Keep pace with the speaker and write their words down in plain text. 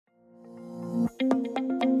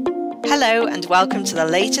Hello and welcome to the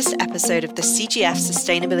latest episode of the CGF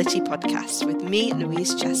Sustainability Podcast with me,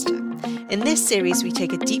 Louise Chester. In this series, we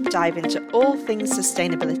take a deep dive into all things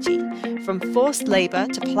sustainability, from forced labour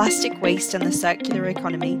to plastic waste and the circular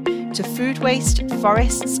economy, to food waste,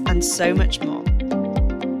 forests, and so much more.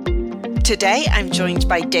 Today, I'm joined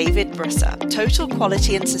by David Brussa, Total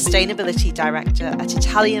Quality and Sustainability Director at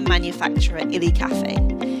Italian manufacturer Illy Cafe.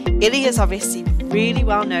 Illy is obviously really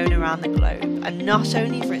well known around the globe, and not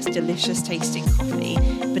only for its delicious tasting coffee,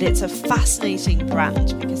 but it's a fascinating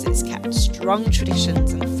brand because it's kept strong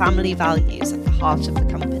traditions and family values at the heart of the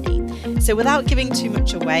company. So without giving too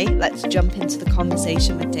much away, let's jump into the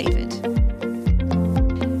conversation with David.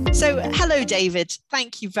 So hello, David.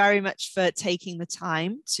 Thank you very much for taking the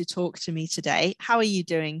time to talk to me today. How are you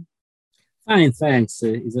doing? Fine, thanks.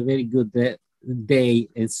 It's a very good day,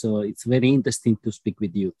 and so it's very interesting to speak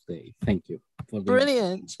with you today. Thank you.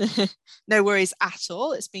 Brilliant. No worries at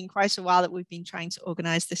all. It's been quite a while that we've been trying to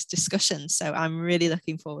organise this discussion, so I'm really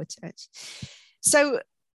looking forward to it. So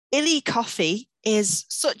Illy Coffee is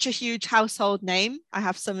such a huge household name. I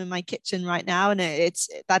have some in my kitchen right now, and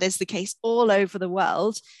that is the case all over the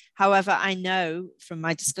world. However, I know from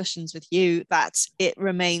my discussions with you that it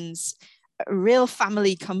remains a real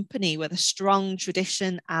family company with a strong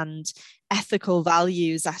tradition and ethical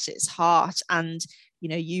values at its heart. And you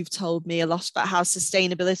know, you've told me a lot about how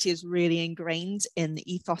sustainability is really ingrained in the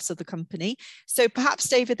ethos of the company. So perhaps,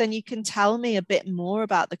 David, then you can tell me a bit more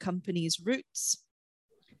about the company's roots.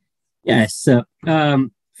 Yes.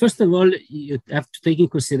 First of all, you have to take in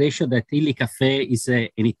consideration that Illy Cafe is an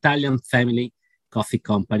Italian family coffee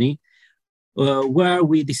company where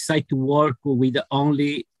we decide to work with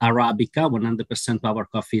only Arabica. 100% of our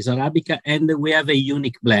coffee is Arabica, and we have a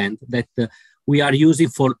unique blend that we are using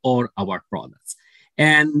for all our products.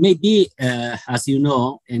 And maybe, as you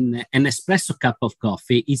know, an espresso cup of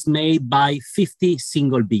coffee is made by 50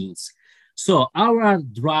 single beans. So our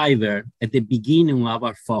driver at the beginning of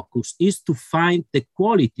our focus is to find the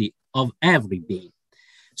quality of every bean.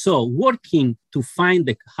 So working to find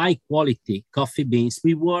the high quality coffee beans,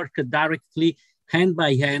 we work directly hand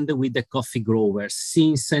by hand with the coffee growers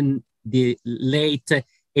since the late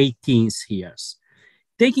 18th years.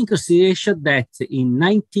 Taking consideration that in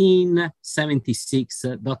 1976,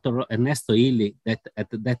 Dr. Ernesto Illy, that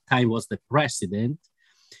at that time was the president,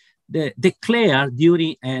 declared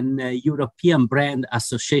during an European Brand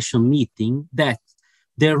Association meeting that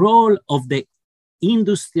the role of the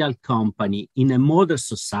industrial company in a modern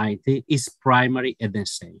society is primary and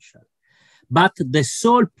essential. But the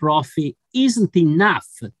sole profit isn't enough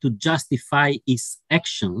to justify its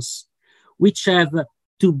actions, which have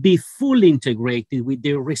to be fully integrated with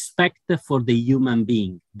the respect for the human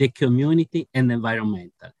being, the community, and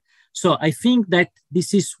environmental. So I think that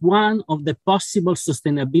this is one of the possible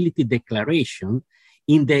sustainability declaration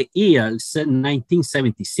in the years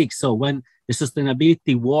 1976, so when the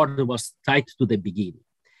sustainability world was tied to the beginning.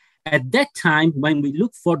 At that time, when we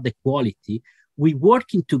look for the quality, we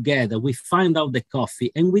working together, we find out the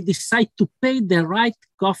coffee, and we decide to pay the right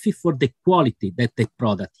coffee for the quality that the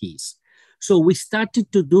product is. So we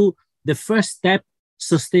started to do the first step,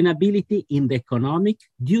 sustainability in the economic,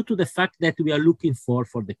 due to the fact that we are looking for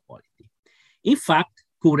the quality. In fact,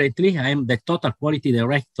 currently, I am the Total Quality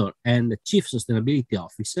Director and the Chief Sustainability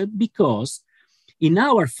Officer because in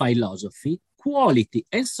our philosophy, quality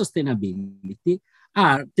and sustainability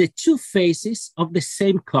are the two faces of the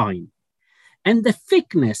same coin. And the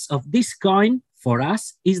thickness of this coin for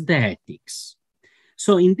us is the ethics.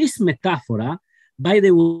 So in this metaphor, by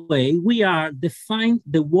the way, we are define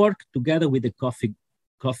the work together with the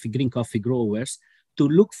green coffee growers to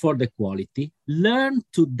look for the quality, learn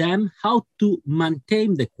to them how to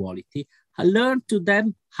maintain the quality, learn to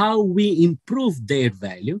them how we improve their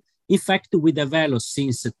value. In fact, we developed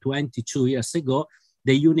since 22 years ago,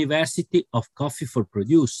 the University of Coffee for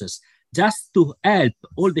Producers, just to help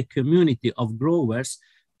all the community of growers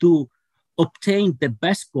to obtain the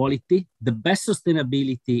best quality, the best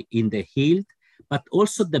sustainability in the yield, but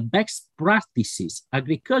also the best practices,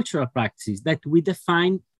 agricultural practices that we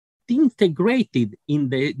define integrated in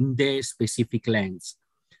their specific lands.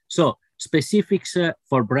 So specifics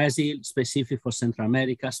for Brazil, specific for Central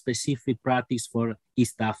America, specific practice for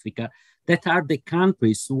East Africa, that are the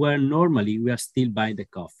countries where normally we are still buying the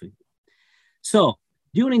coffee. So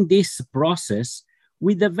during this process,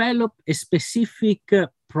 we developed a specific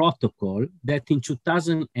protocol that in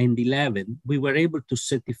 2011, we were able to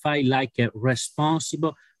certify like a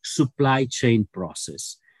responsible supply chain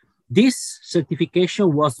process. This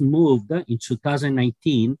certification was moved in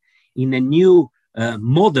 2019 in a new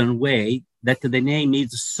modern way that the name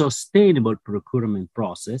is sustainable procurement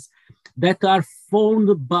process, that are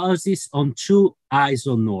found basis on two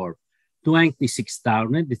ISO norms,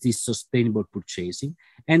 26,000, that is sustainable purchasing,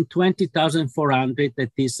 and 20,400,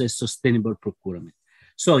 that is a sustainable procurement.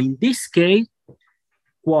 So in this case,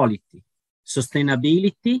 quality,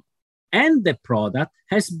 sustainability, and the product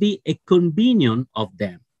has been a combination of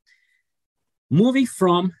them. Moving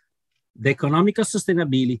from the economical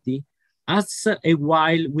sustainability, as a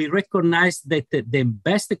while we recognize that the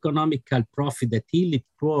best economical profit that Illy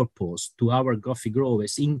proposed to our coffee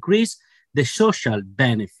growers increase the social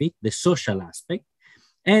benefit, the social aspect,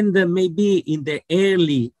 and maybe in the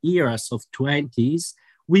early years of 20s,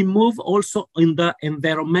 we move also in the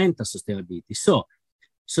environmental sustainability. So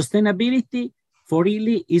sustainability for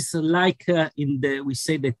Illy is like we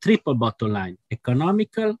say the triple bottom line,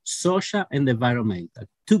 economical, social, and environmental,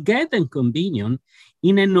 together in combination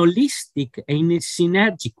in an holistic and a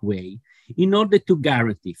synergic way in order to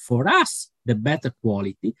guarantee for us the better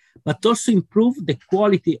quality, but also improve the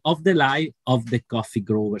quality of the life of the coffee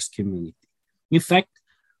growers community. In fact,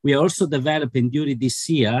 we are also developing during this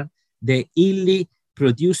year the Illy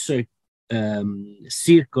producer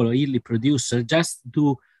circle, Illy producer, just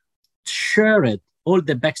to share it, all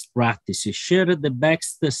the best practices, share the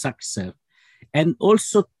best success, and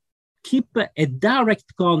also keep a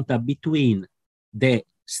direct contact between the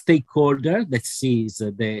stakeholder, that sees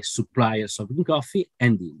the suppliers of coffee,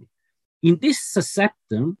 and Illy. In this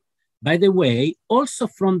sector, by the way, also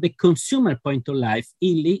from the consumer point of life,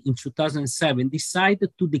 Illy in 2007 decided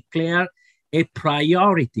to declare a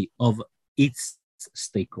priority of its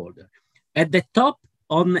stakeholder. At the top,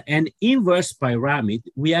 on an inverse pyramid,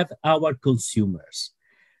 we have our consumers.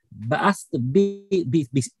 But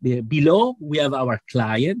below, we have our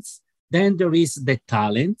clients. Then there is the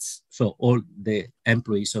talents, so all the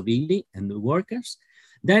employees of Illy and the workers.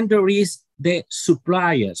 Then there is the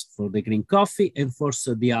suppliers for the green coffee and for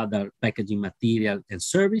the other packaging material and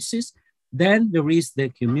services. Then there is the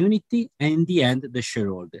community, and in the end, the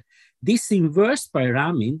shareholder. This inverse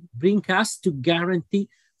pyramid brings us to guarantee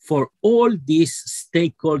for all these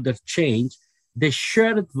stakeholder change, the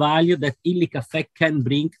shared value that Illy Caffè can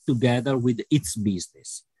bring together with its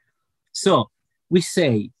business. So we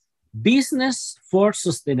say, business for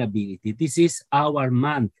sustainability. This is our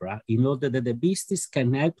mantra in order that the business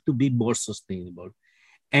can help to be more sustainable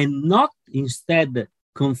and not instead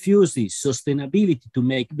confusing sustainability to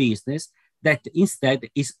make business, that instead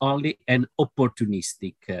is only an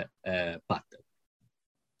opportunistic pattern.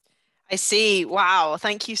 I see. Wow.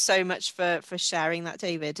 Thank you so much for sharing that,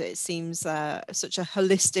 David. It seems such a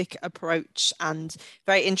holistic approach, and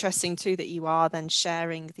very interesting too that you are then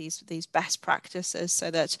sharing these best practices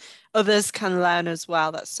so that others can learn as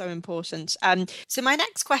well. That's so important. So my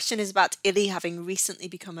next question is about Illy having recently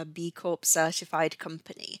become a B Corp certified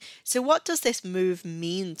company. So what does this move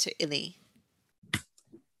mean to Illy?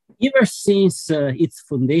 Ever since its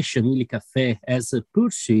foundation, Illy Caffè has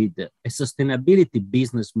pursued a sustainability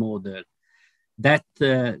business model that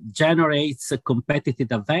generates a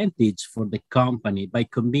competitive advantage for the company by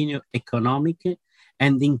combining economic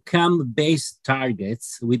and income-based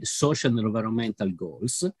targets with social and environmental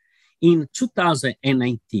goals. In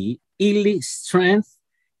 2019, Illy strengthened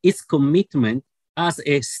its commitment as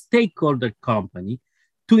a stakeholder company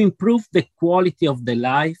to improve the quality of the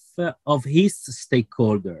life of its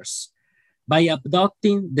stakeholders by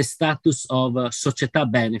adopting the status of società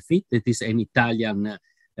benefit, that is an Italian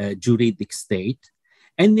juridic state,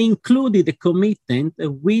 and included the commitment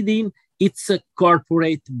within its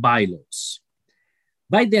corporate bylaws.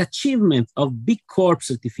 By the achievement of B Corp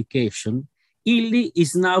certification, Illy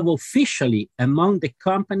is now officially among the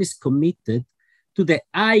companies committed to the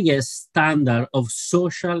highest standard of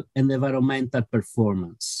social and environmental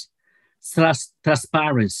performance,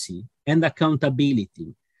 transparency, and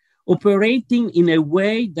accountability, operating in a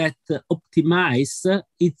way that optimizes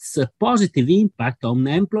its positive impact on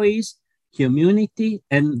employees, community,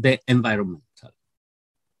 and the environmental.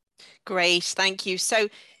 Great, thank you. So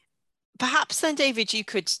perhaps then, David, you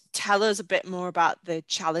could tell us a bit more about the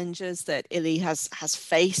challenges that Illy has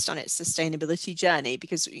faced on its sustainability journey,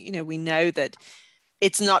 because we know that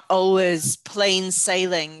it's not always plain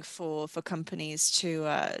sailing for companies to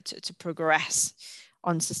progress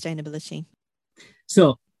on sustainability.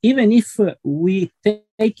 So even if we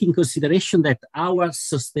take in consideration that our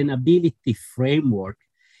sustainability framework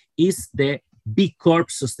is the B Corp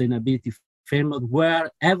sustainability framework, where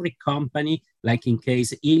every company, like in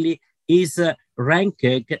case Illy, is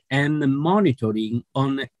ranked and monitoring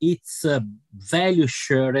on its value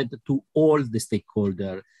shared to all the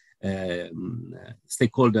stakeholders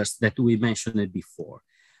that we mentioned before.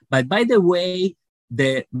 But by the way,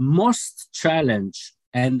 the most challenge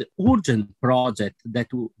and urgent project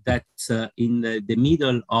that's in the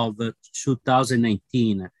middle of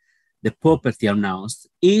 2019, the property announced,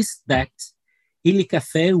 is that Illy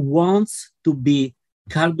Cafe wants to be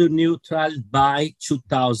carbon neutral by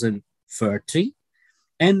 2030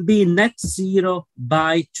 and be net zero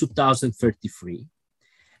by 2033.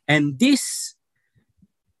 And these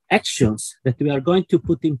actions that we are going to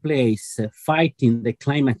put in place fighting the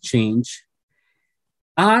climate change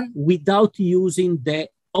are without using the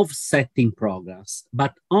offsetting programs,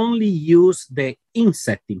 but only use the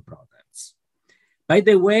insetting products. By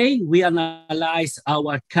the way, we analyze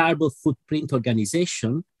our carbon footprint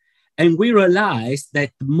organization, and we realize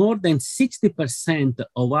that more than 60%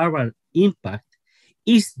 of our impact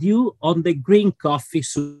is due on the green coffee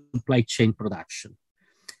supply chain production.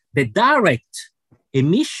 The direct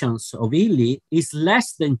emissions of Illy is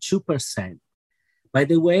less than 2%. By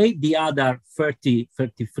the way, the other 30,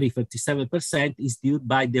 33, 37% is due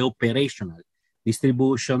by the operational,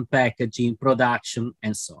 distribution, packaging, production,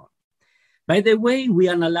 and so on. By the way, we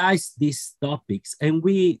analyzed these topics and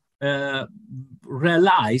we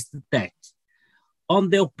realized that on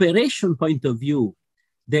the operation point of view,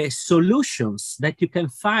 the solutions that you can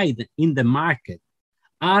find in the market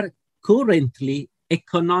are currently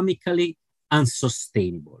economically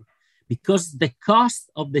unsustainable because the cost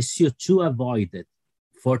of the CO2 avoided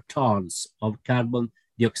for tons of carbon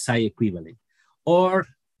dioxide equivalent, or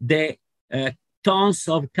the tons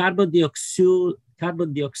of carbon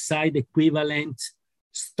dioxide equivalent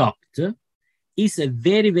stocked is a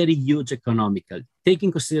very, very huge economical. Take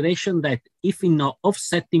in consideration that if in an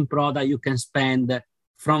offsetting product, you can spend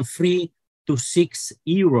from 3 to 6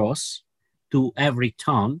 euros to every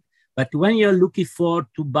ton. But when you're looking for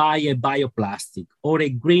to buy a bioplastic or a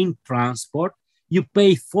green transport, you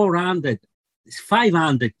pay 500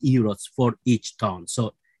 euros for each ton.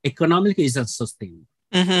 So economically is unsustainable.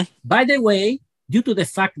 Mm-hmm. By the way, due to the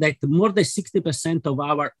fact that more than 60% of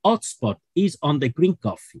our hotspot is on the green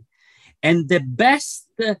coffee, and the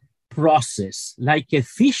best process like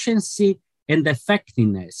efficiency and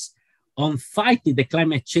effectiveness on fighting the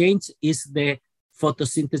climate change is the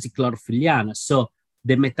photosynthesis chlorophylliana. So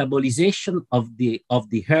the metabolization of the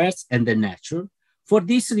earth and the nature. For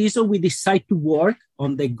this reason, we decide to work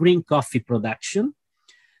on the green coffee production,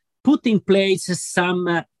 put in place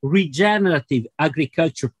some regenerative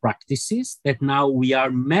agriculture practices that now we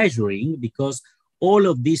are measuring because all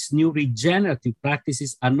of these new regenerative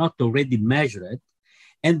practices are not already measured,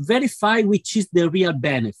 and verify which is the real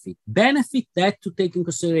benefit. Benefit that to take in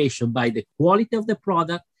consideration by the quality of the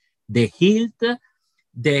product, the yield,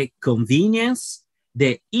 the convenience,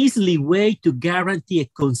 the easily way to guarantee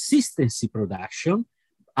a consistency production.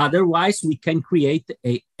 Otherwise, we can create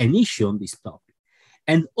an issue on this topic.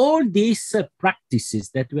 And all these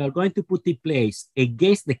practices that we are going to put in place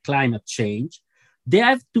against the climate change, they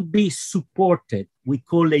have to be supported, we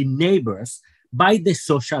call enablers, by the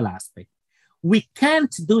social aspect. We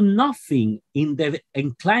can't do nothing in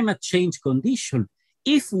climate change condition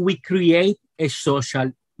if we create a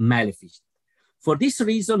social maleficence. For this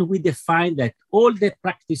reason, we define that all the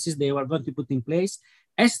practices they are going to put in place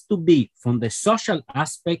has to be, from the social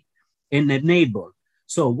aspect, an enabler.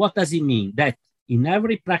 So what does it mean? That in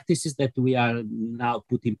every practices that we are now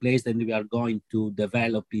put in place and we are going to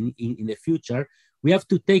develop in the future, we have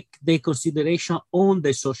to take the consideration on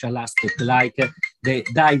the social aspect, like the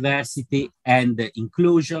diversity and the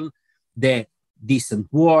inclusion, the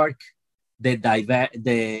decent work, the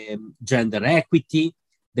gender equity,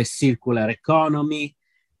 the circular economy,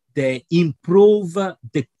 the improve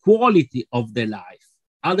the quality of the life.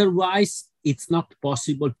 Otherwise, it's not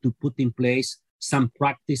possible to put in place some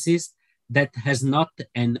practices that has not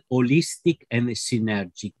an holistic and a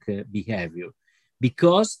synergic behavior,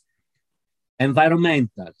 because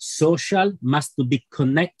environmental, social must be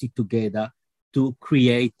connected together to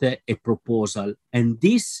create a proposal. And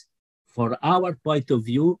this, for our point of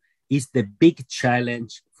view, is the big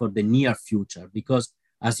challenge for the near future, because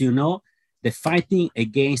as you know, the fighting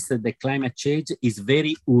against the climate change is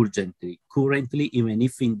very urgent currently, even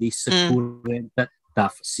if in this current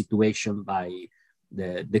tough situation by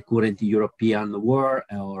the current European war,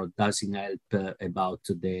 or doesn't help about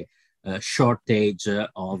the shortage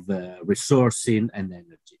of resourcing and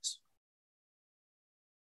energies.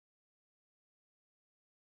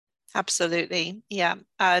 Absolutely, yeah.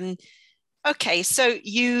 Okay, so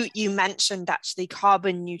you mentioned actually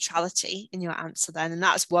carbon neutrality in your answer then, and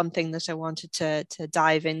that's one thing that I wanted to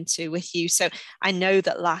dive into with you. So I know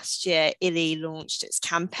that last year Illy launched its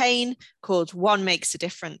campaign called One Makes a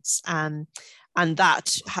Difference, and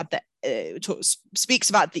that had the speaks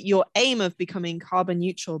about your aim of becoming carbon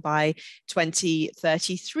neutral by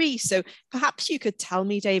 2033. So perhaps you could tell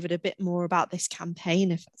me, David, a bit more about this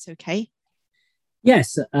campaign, if that's okay.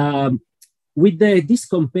 Yes, with this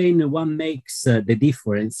campaign, One Makes the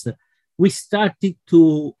Difference, we started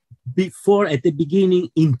to, before at the beginning,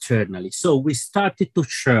 internally. So we started to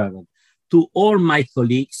share to all my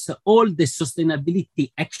colleagues all the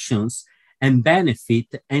sustainability actions and benefit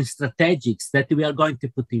and strategies that we are going to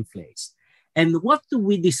put in place. And what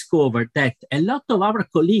we discovered that a lot of our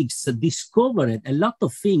colleagues discovered a lot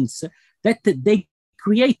of things that they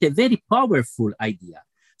create a very powerful idea.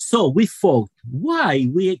 So we thought, why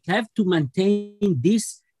we have to maintain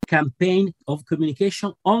this campaign of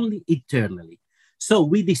communication only internally? So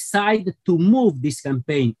we decided to move this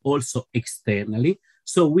campaign also externally.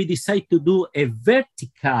 So we decided to do a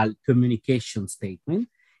vertical communication statement.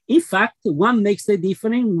 In fact, One Makes the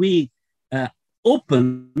Difference, we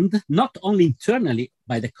opened not only internally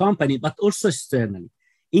by the company, but also externally.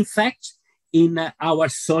 In fact, in our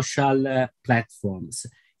social platforms,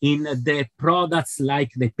 in the products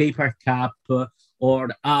like the paper cup or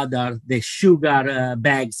the sugar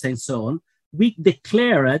bags and so on, we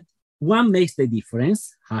declared One Makes the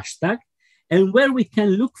Difference, hashtag, and where we can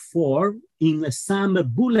look for in some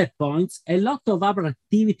bullet points a lot of our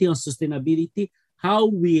activity on sustainability, how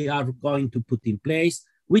we are going to put in place,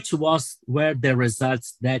 which were the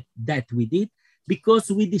results that we did,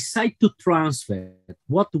 because we decided to transfer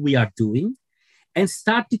what we are doing and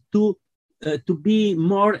started to be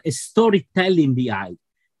more a storytelling behind.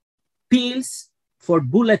 Pills for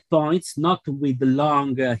bullet points, not with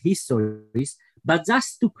long histories, but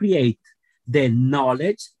just to create the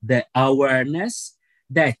knowledge, the awareness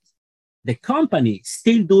that the company is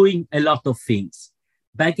still doing a lot of things.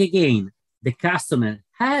 But again, the customer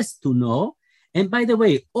has to know. And by the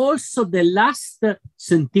way, also the last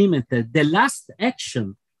centimeter, the last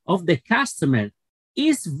action of the customer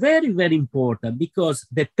is very, very important, because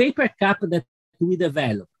the paper cup that we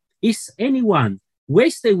develop, is anyone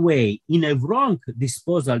waste away in a wrong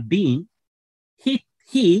disposal bin,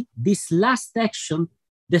 this last action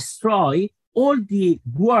destroy all the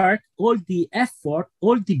work, all the effort,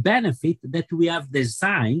 all the benefit that we have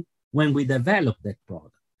designed when we develop that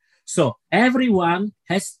product. So everyone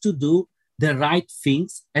has to do the right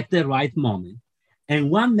things at the right moment. And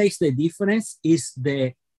One Makes the Difference is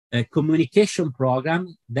the communication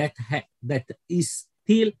program that is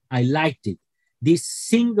still highlighted, this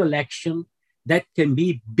single action that can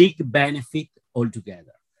be big benefit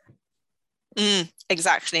altogether.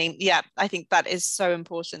 Exactly. Yeah, I think that is so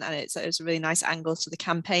important, and it's a really nice angle to the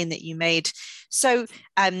campaign that you made. So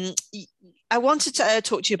I wanted to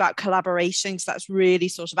talk to you about collaboration, because that's really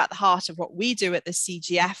sort of at the heart of what we do at the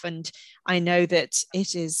CGF, and I know that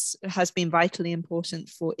it has been vitally important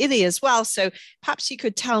for Illy as well. So perhaps you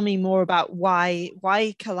could tell me more about why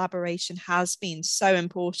collaboration has been so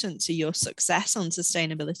important to your success on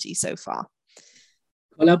sustainability so far.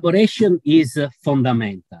 Collaboration is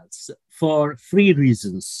fundamental for 3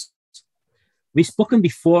 reasons. We've spoken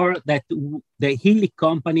before that the Illy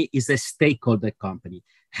company is a stakeholder company.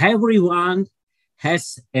 Everyone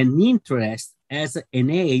has an interest, as an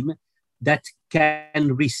aim that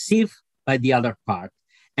can receive by the other part.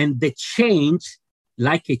 And the change,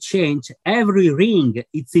 like a change, every ring,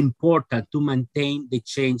 it's important to maintain the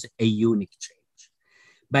change, a unique change.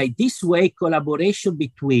 By this way, collaboration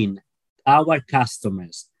between our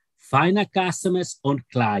customers, final customers on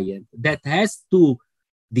client that has to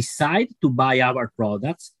decide to buy our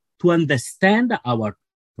products, to understand our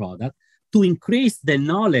product, to increase the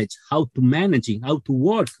knowledge how to managing, how to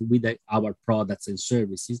work with our products and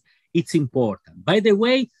services, it's important. By the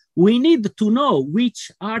way, we need to know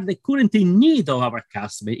which are the current need of our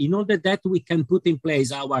customer in order that we can put in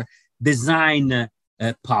place our design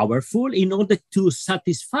powerful in order to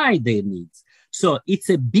satisfy their needs. So it's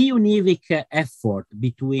a bionic effort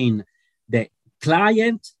between the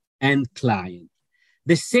client and client.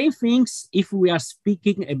 The same things if we are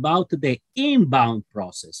speaking about the inbound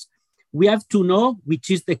process. We have to know which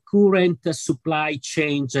is the current supply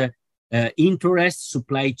chain interest,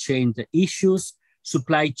 supply chain issues,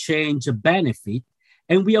 supply chain benefit.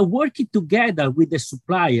 And we are working together with the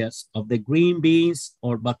suppliers of the green beans,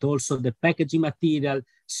 but also the packaging material,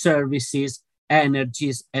 services,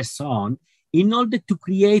 energies, and so on, in order to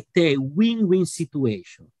create a win-win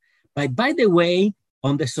situation. But by the way,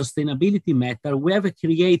 on the sustainability matter, we have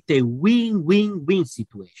created a win-win-win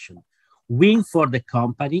situation. Win for the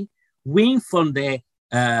company, win for the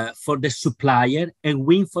supplier, and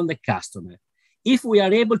win for the customer. If we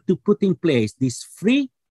are able to put in place these 3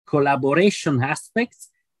 collaboration aspects,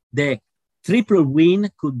 the triple win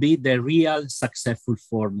could be the real successful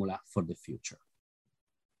formula for the future.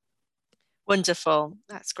 Wonderful.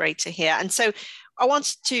 That's great to hear. And so I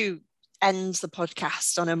wanted to end the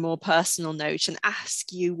podcast on a more personal note and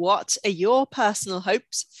ask you, what are your personal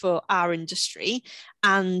hopes for our industry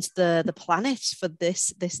and the planet for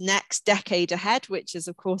this next decade ahead, which is,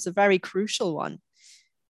 of course, a very crucial one?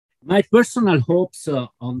 My personal hopes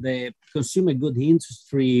on the consumer goods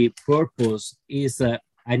industry purpose is,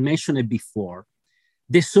 I mentioned it before,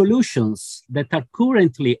 the solutions that are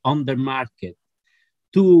currently on the market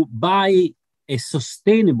to buy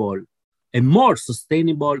a more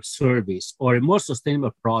sustainable service or a more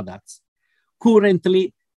sustainable products.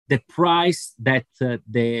 Currently, the price that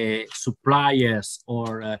the suppliers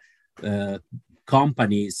or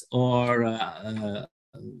companies or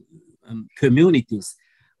communities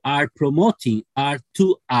are promoting are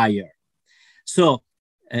too higher. So,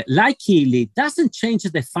 likely, it doesn't change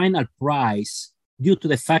the final price due to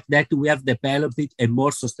the fact that we have developed a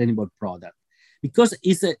more sustainable product. Because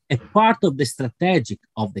it's a part of the strategic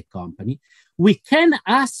of the company, we can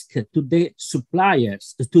ask to the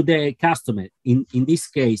suppliers, to the customer, in this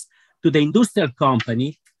case, to the industrial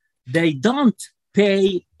company, they don't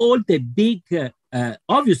pay all the big,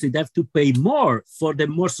 obviously they have to pay more for the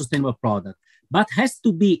more sustainable product, but has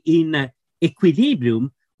to be in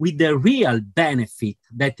equilibrium with the real benefit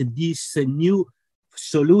that these new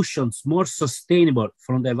solutions, more sustainable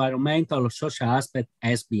from the environmental or social aspect,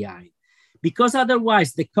 has behind. Because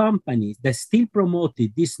otherwise, the companies that still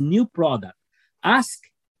promoted this new product ask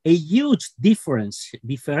a huge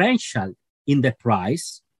differential in the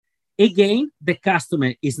price. Again, the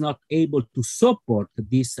customer is not able to support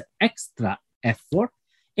this extra effort,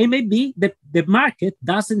 and maybe the market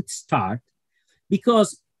doesn't start,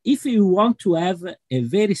 because if you want to have a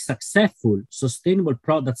very successful, sustainable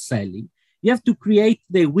product selling, you have to create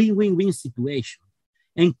the win-win-win situation.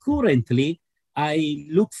 And currently, I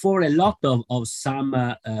look for a lot of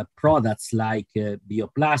some products like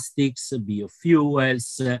bioplastics,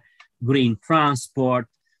 biofuels, green transport,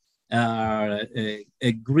 a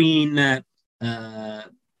green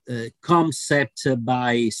concept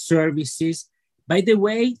by services. By the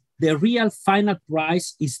way, the real final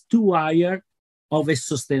price is too higher of a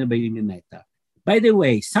sustainability matter. By the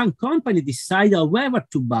way, some companies decide however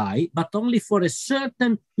to buy, but only for a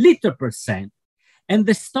certain little percent. And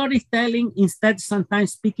the storytelling, instead,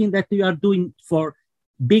 sometimes speaking that you are doing for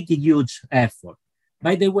big, huge effort.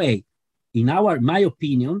 By the way, in my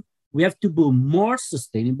opinion, we have to be more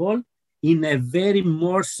sustainable in a very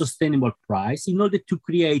more sustainable price in order to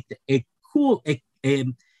create a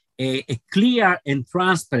clear and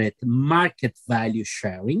transparent market value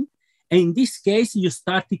sharing. And in this case, you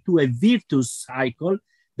started to a virtuous cycle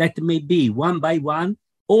that may be one by one,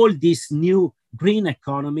 all these new green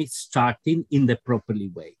economy starting in the properly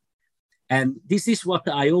way. And this is what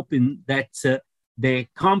I hope that the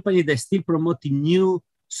company that still promoting new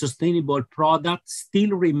sustainable products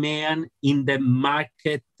still remain in the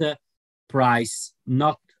market price,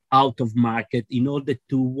 not out of market, in order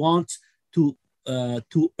to want to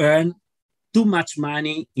earn too much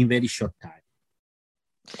money in very short time.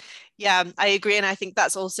 Yeah, I agree. And I think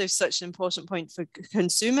that's also such an important point for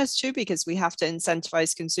consumers too, because we have to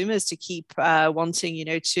incentivize consumers to keep wanting,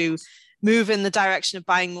 to move in the direction of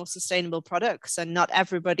buying more sustainable products. And not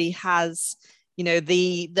everybody has,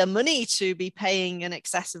 the money to be paying an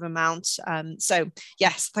excessive amount. So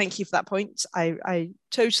yes, thank you for that point. I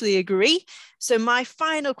totally agree. So my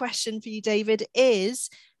final question for you, David, is,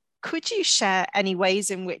 could you share any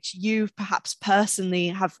ways in which you perhaps personally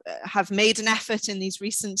have made an effort in these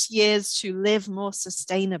recent years to live more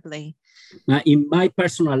sustainably? In my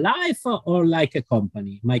personal life or like a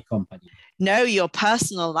company, my company? No, your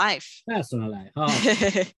personal life. Personal life.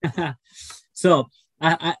 Oh. So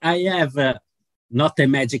I have not a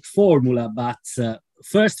magic formula, but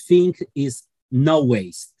first thing is no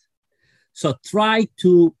waste. So try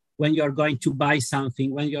to, when you're going to buy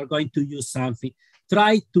something, when you're going to use something,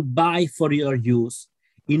 try to buy for your use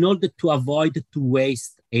in order to avoid to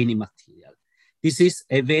waste any material. This is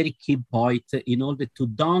a very key point in order to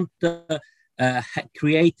don't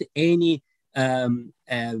create any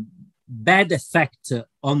bad effect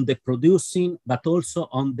on the producing, but also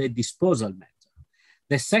on the disposal matter.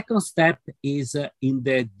 The second step is in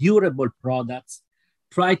the durable products,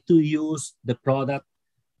 try to use the product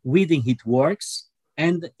within it works,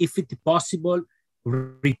 and if it's possible,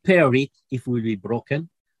 repair it if it will be broken.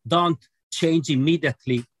 Don't change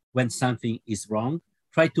immediately when something is wrong.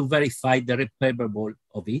 Try to verify the repairable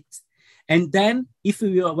of it. And then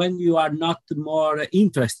when you are not more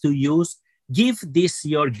interested to use, give this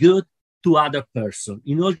your good to other person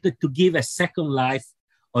in order to give a second life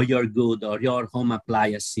of your good or your home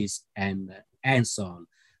appliances and so on,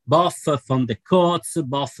 both from the coats,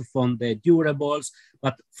 both from the durables,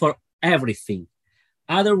 but for everything.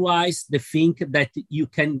 Otherwise, the thing that you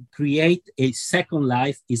can create a second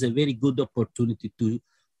life is a very good opportunity to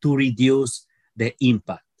reduce the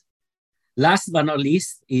impact. Last but not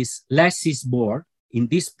least is less is more. In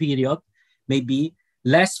this period, maybe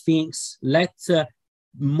less things,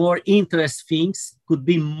 more interest things could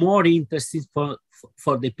be more interesting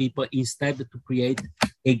for the people instead to create,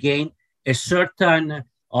 again, a certain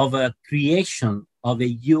of a creation of a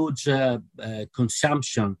huge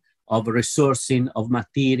consumption of resourcing, of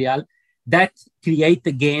material that create,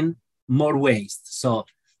 again, more waste. So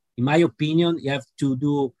in my opinion, you have to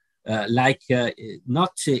do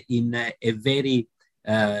not in a very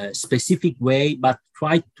specific way, but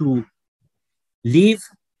try to live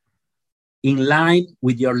in line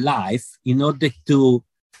with your life in order to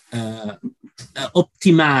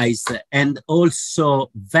optimize and also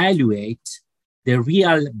evaluate the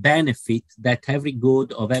real benefit that every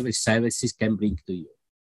good of every services can bring to you.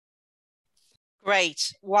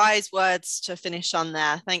 Great. Wise words to finish on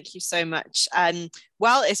there. Thank you so much.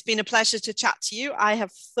 Well, it's been a pleasure to chat to you. I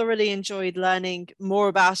have thoroughly enjoyed learning more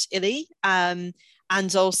about Illy and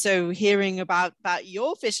also hearing about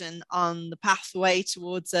your vision on the pathway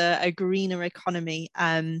towards a greener economy,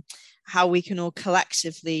 how we can all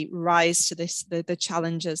collectively rise to the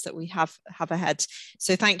challenges that we have ahead.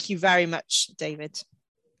 So thank you very much, David.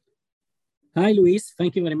 Hi, Louise.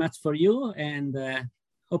 Thank you very much for you, and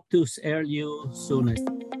hope to hear you soon.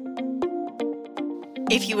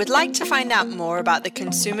 If you would like to find out more about the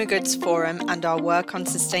Consumer Goods Forum and our work on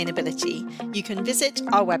sustainability, you can visit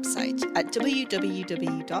our website at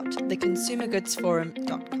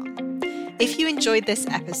www.theconsumergoodsforum.com. If you enjoyed this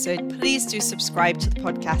episode, please do subscribe to the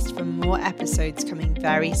podcast for more episodes coming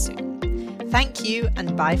very soon. Thank you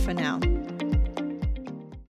and bye for now.